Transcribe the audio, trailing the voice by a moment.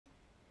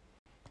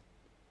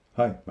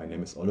Hi, my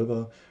name is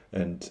Oliver,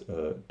 and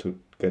to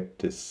get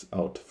this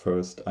out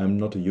first, I'm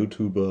not a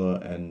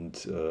YouTuber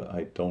and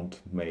I don't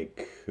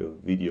make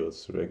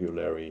videos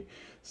regularly,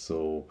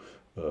 so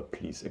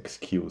please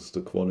excuse the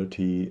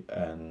quality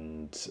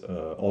and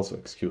also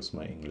excuse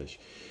my English.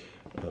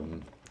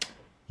 Um,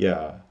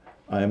 yeah,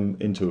 I'm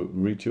into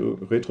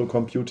retro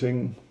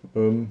computing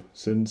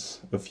since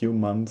a few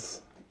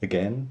months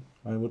again,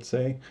 I would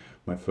say.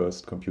 My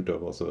first computer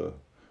was a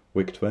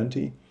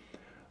VIC-20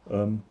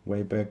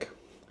 way back.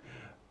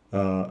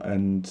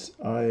 And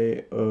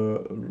I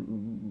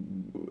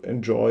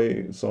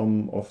enjoy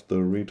some of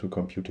the retro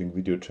computing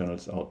video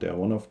channels out there.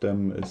 One of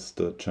them is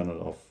the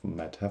channel of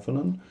Matt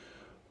Heffernan,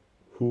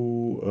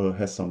 who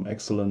has some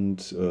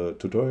excellent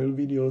tutorial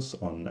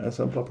videos on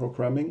assembler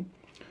programming.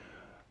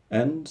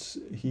 And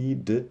he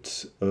did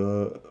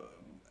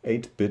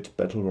 8-bit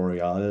Battle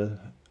Royale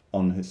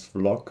on his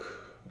vlog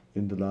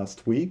in the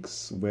last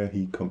weeks, where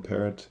he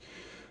compared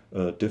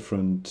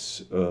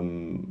different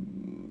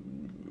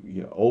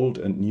old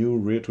and new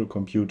retro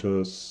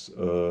computers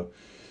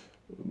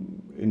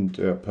in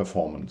their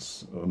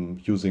performance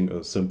using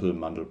a simple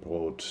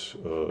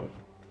Mandelbrot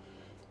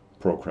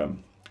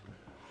program.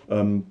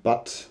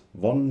 But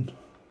one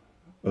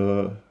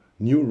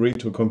new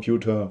retro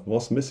computer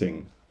was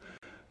missing,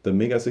 the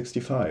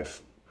MEGA65.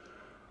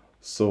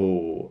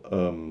 So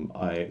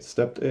I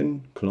stepped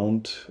in,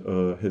 cloned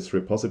his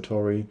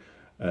repository,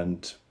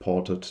 and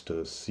ported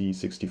the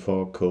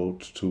C64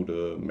 code to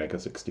the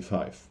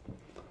MEGA65.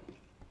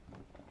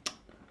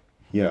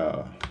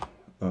 Yeah,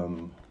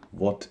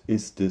 what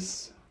is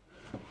this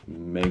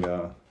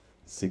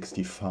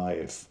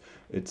MEGA65?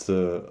 It's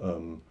a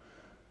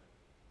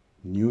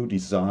new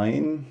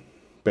design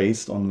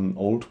based on an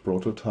old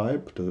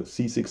prototype, the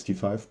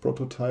C65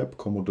 prototype.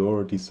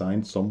 Commodore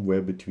designed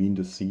somewhere between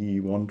the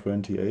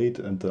C128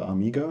 and the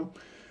Amiga.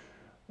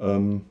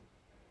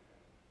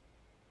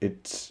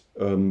 It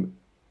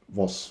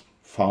was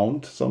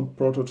found some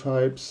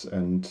prototypes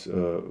and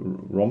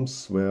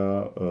ROMs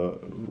were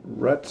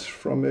read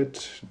from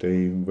it.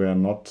 They were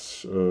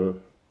not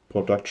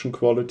production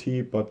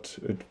quality, but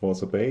it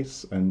was a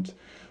base, and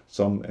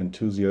some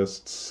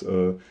enthusiasts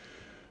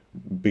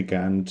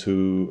began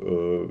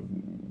to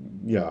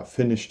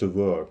finish the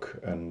work,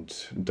 and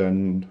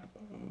then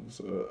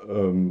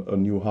a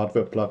new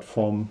hardware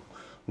platform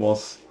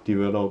was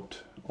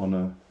developed on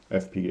a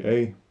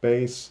FPGA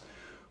base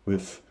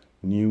with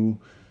new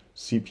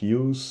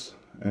CPUs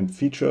and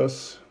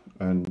features,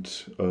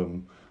 and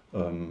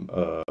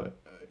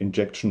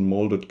injection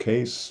molded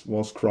case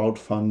was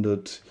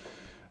crowdfunded,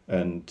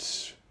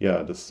 and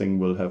yeah, this thing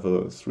will have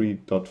a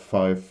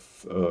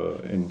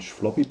 3.5 inch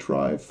floppy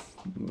drive.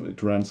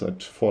 It runs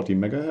at 40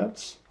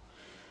 megahertz,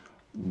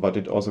 but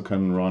it also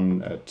can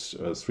run at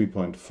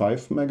 3.5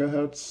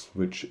 megahertz,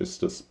 which is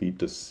the speed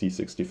the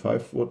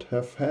C65 would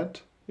have had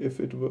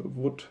if it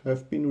would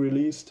have been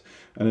released,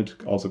 and it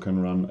also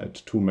can run at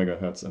 2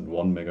 megahertz and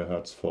 1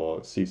 megahertz for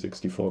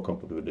C64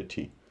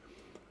 compatibility.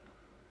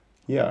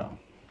 Yeah,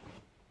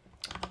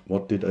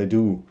 what did I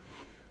do?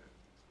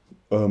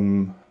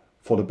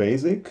 For the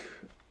basic,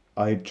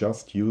 I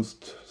just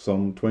used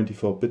some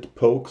 24-bit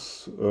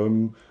pokes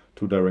to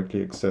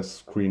directly access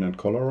screen and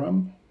color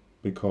RAM,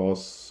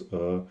 because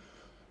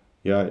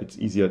yeah, it's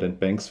easier than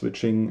bank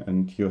switching,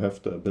 and you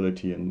have the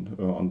ability in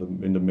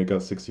the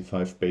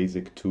MEGA65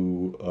 BASIC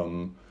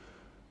to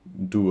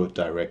do a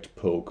direct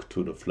poke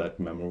to the flat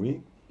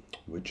memory,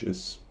 which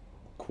is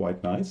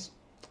quite nice.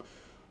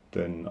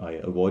 Then I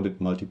avoided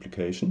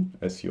multiplication,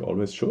 as you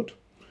always should.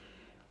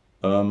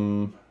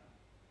 I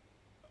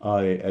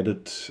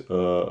added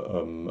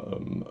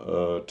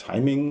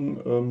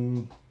timing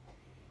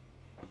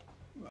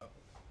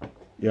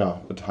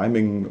a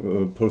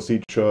timing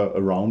procedure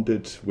around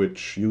it,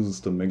 which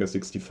uses the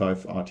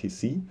MEGA65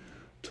 RTC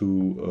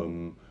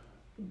to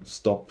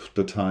stop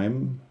the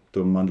time the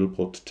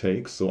Mandelbrot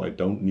takes, so I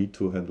don't need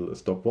to handle a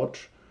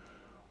stopwatch.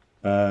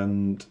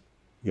 And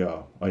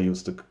yeah, I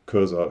use the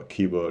cursor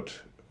keyword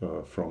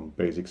from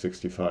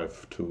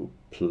BASIC65 to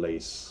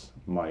place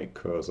my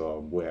cursor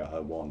where I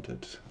want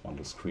it on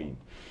the screen.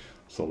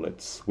 So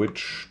let's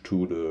switch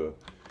to the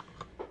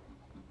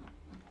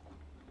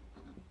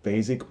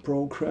basic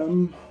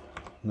program.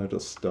 Let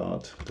us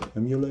start the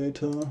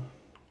emulator.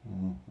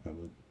 I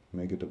will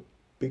make it a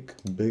bit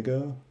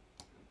bigger,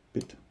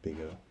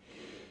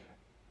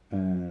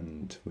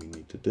 and we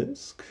need the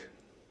disk.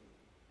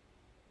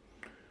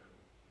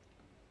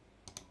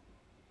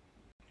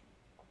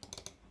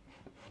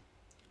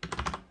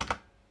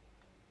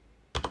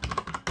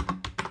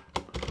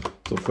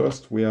 So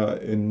first we are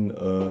in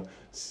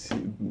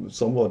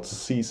somewhat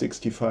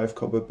C65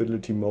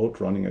 compatibility mode,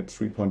 running at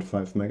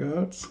 3.5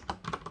 megahertz.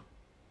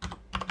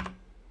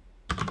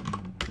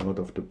 Out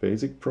of the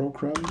basic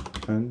program,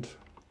 and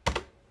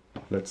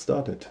let's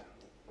start it.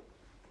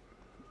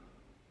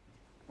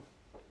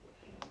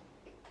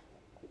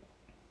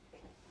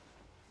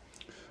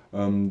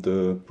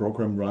 The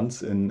program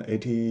runs in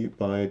 80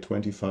 by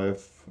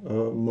 25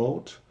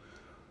 mode,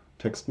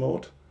 text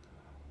mode.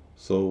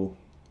 So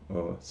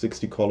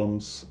 60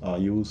 columns are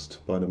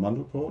used by the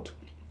Mandelbrot.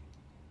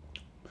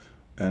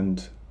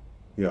 And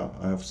yeah,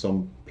 I have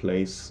some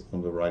place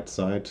on the right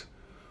side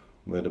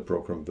where the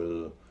program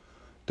will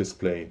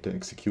display the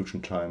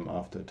execution time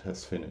after it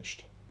has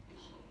finished.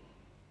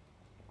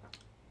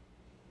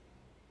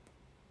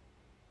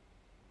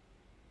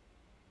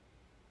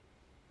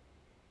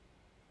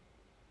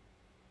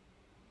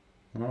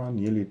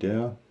 Nearly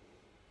there.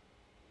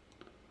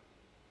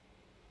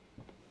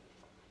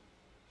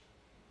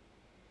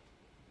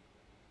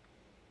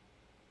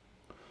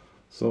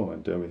 So,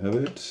 and there we have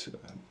it.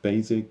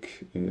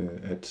 BASIC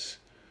at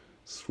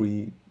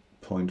 3.5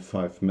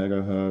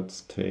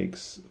 megahertz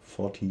takes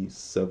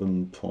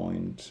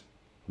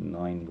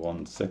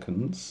 47.91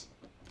 seconds.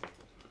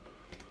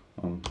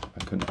 I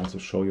can also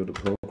show you the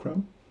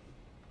program.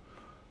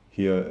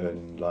 Here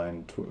in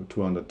line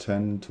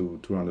 210 to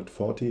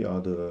 240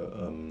 are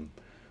the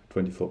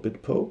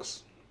 24-bit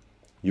pokes.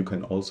 You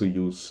can also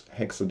use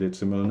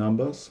hexadecimal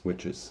numbers,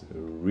 which is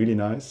really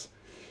nice.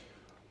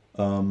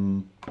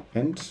 And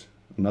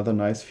another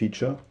nice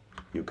feature,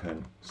 you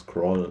can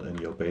scroll in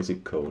your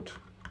BASIC code.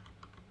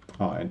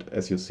 And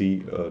as you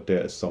see,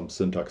 there is some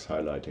syntax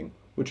highlighting,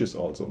 which is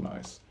also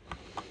nice.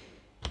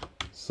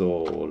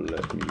 So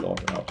let me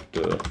load up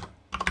the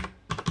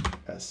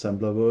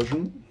assembler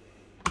version,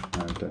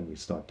 and then we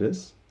start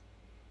this.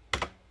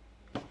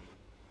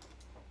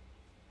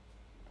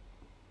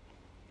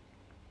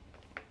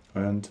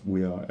 And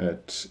we are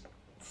at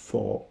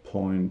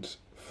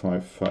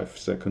 4.55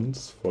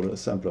 seconds for the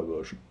assembler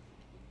version.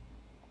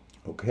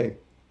 Okay.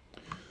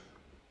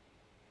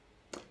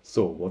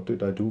 So what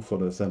did I do for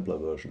the assembler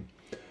version?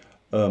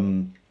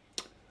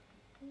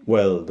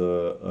 Well,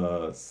 the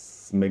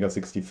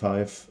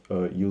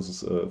MEGA65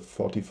 uses a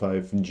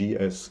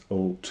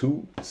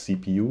 45GS02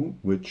 CPU,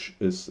 which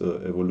is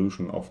an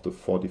evolution of the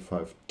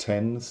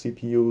 4510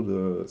 CPU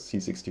the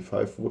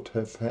C65 would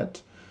have had,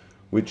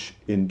 which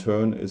in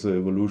turn is an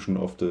evolution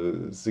of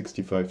the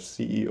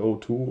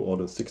 65CE02 or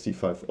the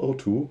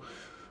 6502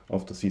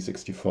 of the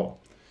C64.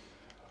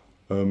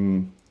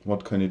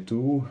 What can it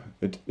do?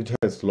 It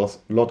has a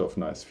lot of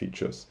nice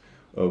features.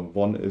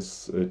 One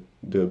is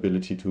the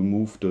ability to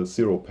move the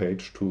 0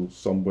 page to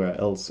somewhere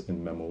else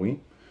in memory.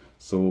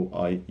 So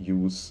I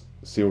use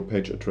 0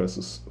 page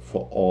addresses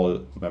for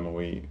all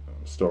memory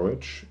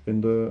storage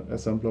in the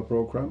assembler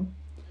program.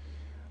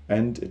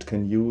 And it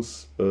can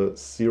use a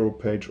 0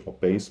 page or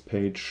base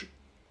page,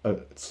 a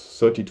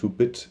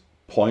 32-bit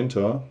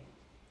pointer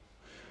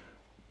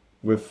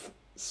with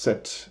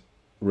set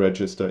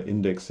register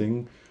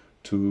indexing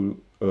to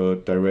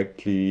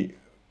directly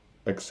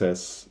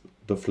access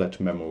the flat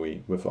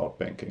memory without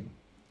banking.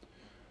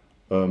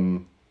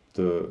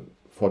 The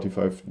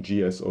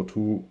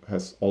 45GS02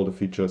 has all the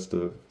features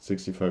the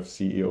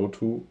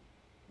 65CE02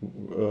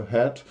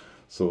 had,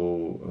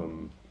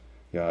 so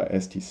yeah,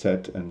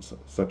 ST-set and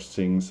such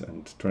things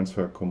and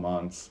transfer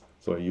commands,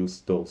 so I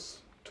use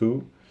those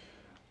too.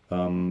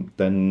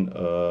 Then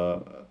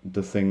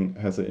the thing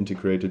has an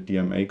integrated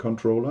DMA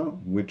controller,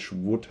 which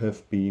would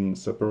have been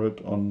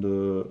separate on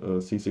the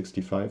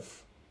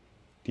C65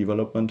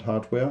 development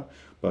hardware,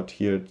 but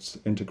here it's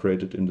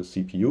integrated in the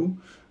CPU,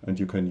 and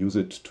you can use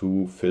it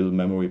to fill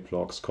memory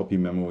blocks, copy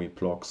memory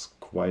blocks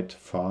quite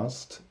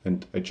fast.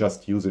 And I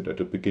just use it at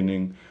the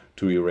beginning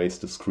to erase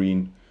the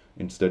screen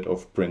instead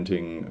of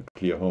printing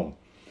clear home.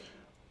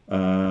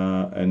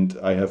 And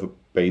I have a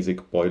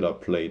basic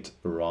boilerplate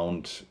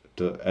around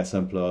the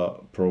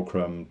assembler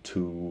program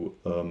to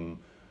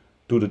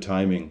do the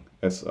timing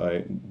as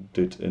I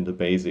did in the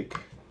basic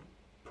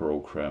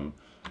program.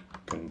 I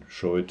can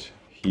show it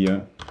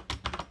here.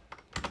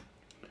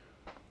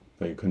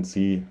 There you can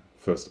see,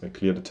 first I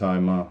clear the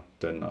timer,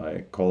 then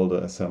I call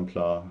the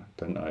assembler,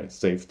 then I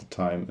save the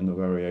time in a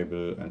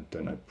variable, and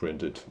then I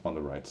print it on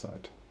the right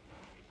side.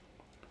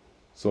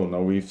 So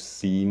now we've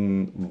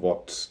seen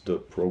what the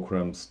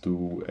programs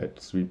do at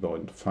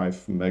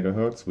 3.5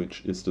 megahertz,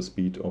 which is the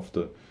speed of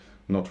the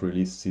not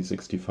released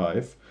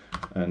C65.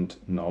 And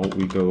now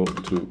we go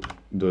to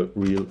the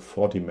real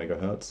 40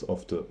 megahertz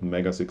of the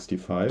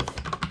MEGA65.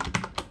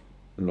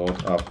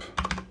 Load up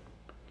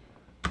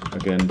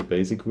again the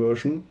basic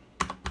version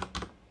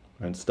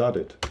and start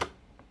it.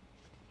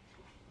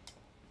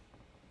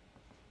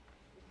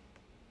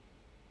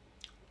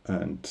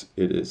 And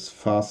it is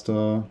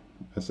faster,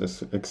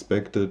 as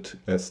expected,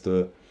 as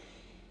the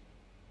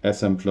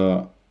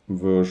assembler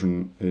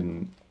version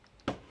in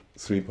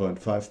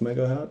 3.5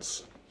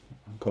 megahertz,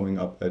 coming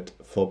up at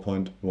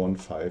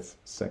 4.15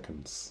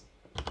 seconds.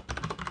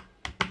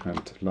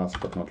 And last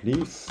but not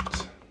least,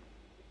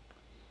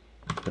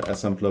 the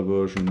assembler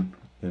version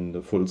in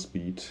the full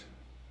speed.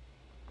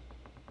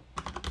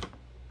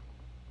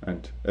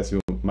 And as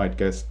you might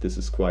guess, this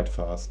is quite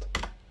fast.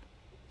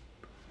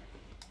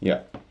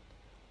 Yeah,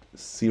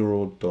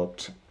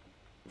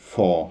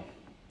 0.4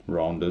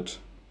 rounded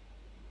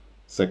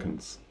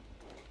seconds.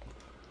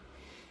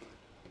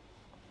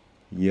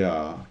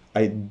 Yeah,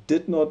 I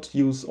did not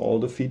use all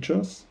the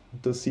features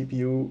the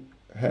CPU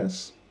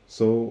has.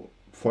 So,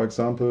 for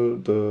example,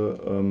 the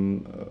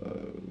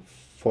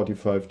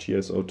MEGA65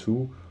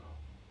 GSO2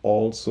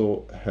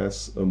 also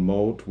has a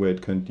mode where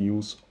it can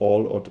use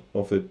all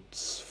of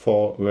its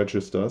 4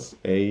 registers,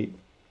 A,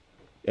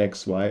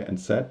 X, Y, and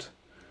Z,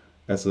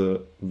 as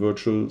a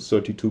virtual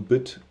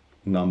 32-bit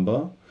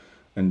number,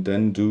 and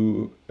then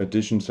do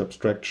addition,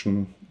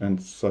 subtraction,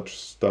 and such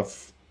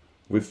stuff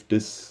with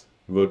this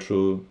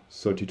virtual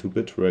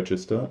 32-bit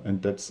register,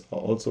 and that's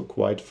also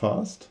quite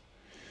fast.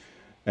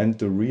 And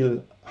the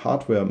real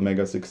hardware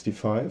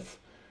MEGA65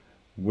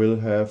 will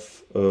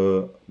have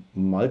a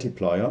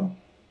multiplier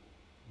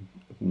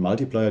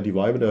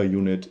divider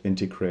unit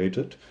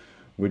integrated,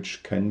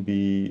 which can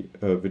be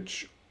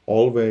which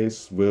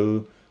always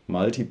will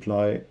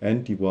multiply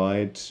and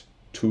divide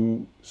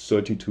two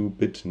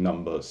 32-bit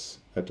numbers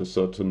at a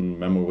certain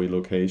memory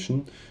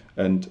location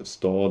and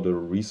store the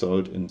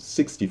result in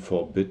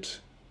 64-bit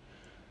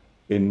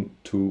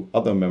into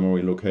other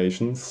memory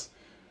locations,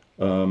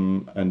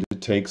 and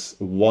it takes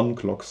 1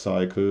 clock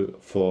cycle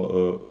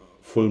for a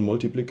full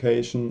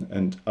multiplication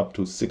and up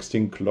to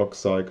 16 clock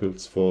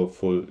cycles for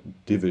full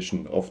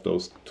division of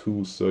those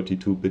two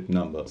 32-bit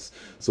numbers.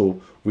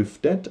 So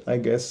with that, I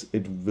guess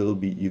it will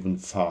be even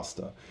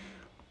faster.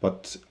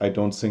 But I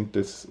don't think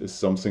this is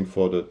something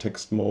for the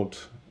text mode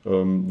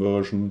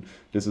version.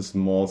 This is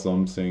more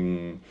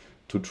something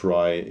to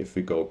try if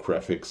we go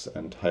graphics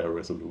and higher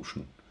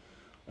resolution.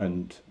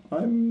 And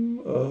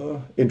I'm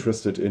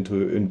interested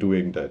in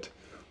doing that.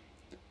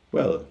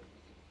 Well,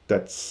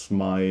 that's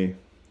my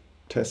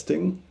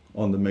testing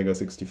on the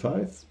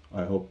MEGA65.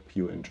 I hope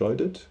you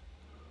enjoyed it.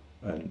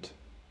 And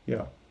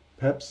yeah,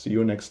 perhaps see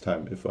you next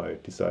time if I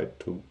decide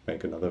to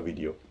make another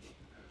video.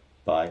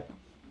 Bye.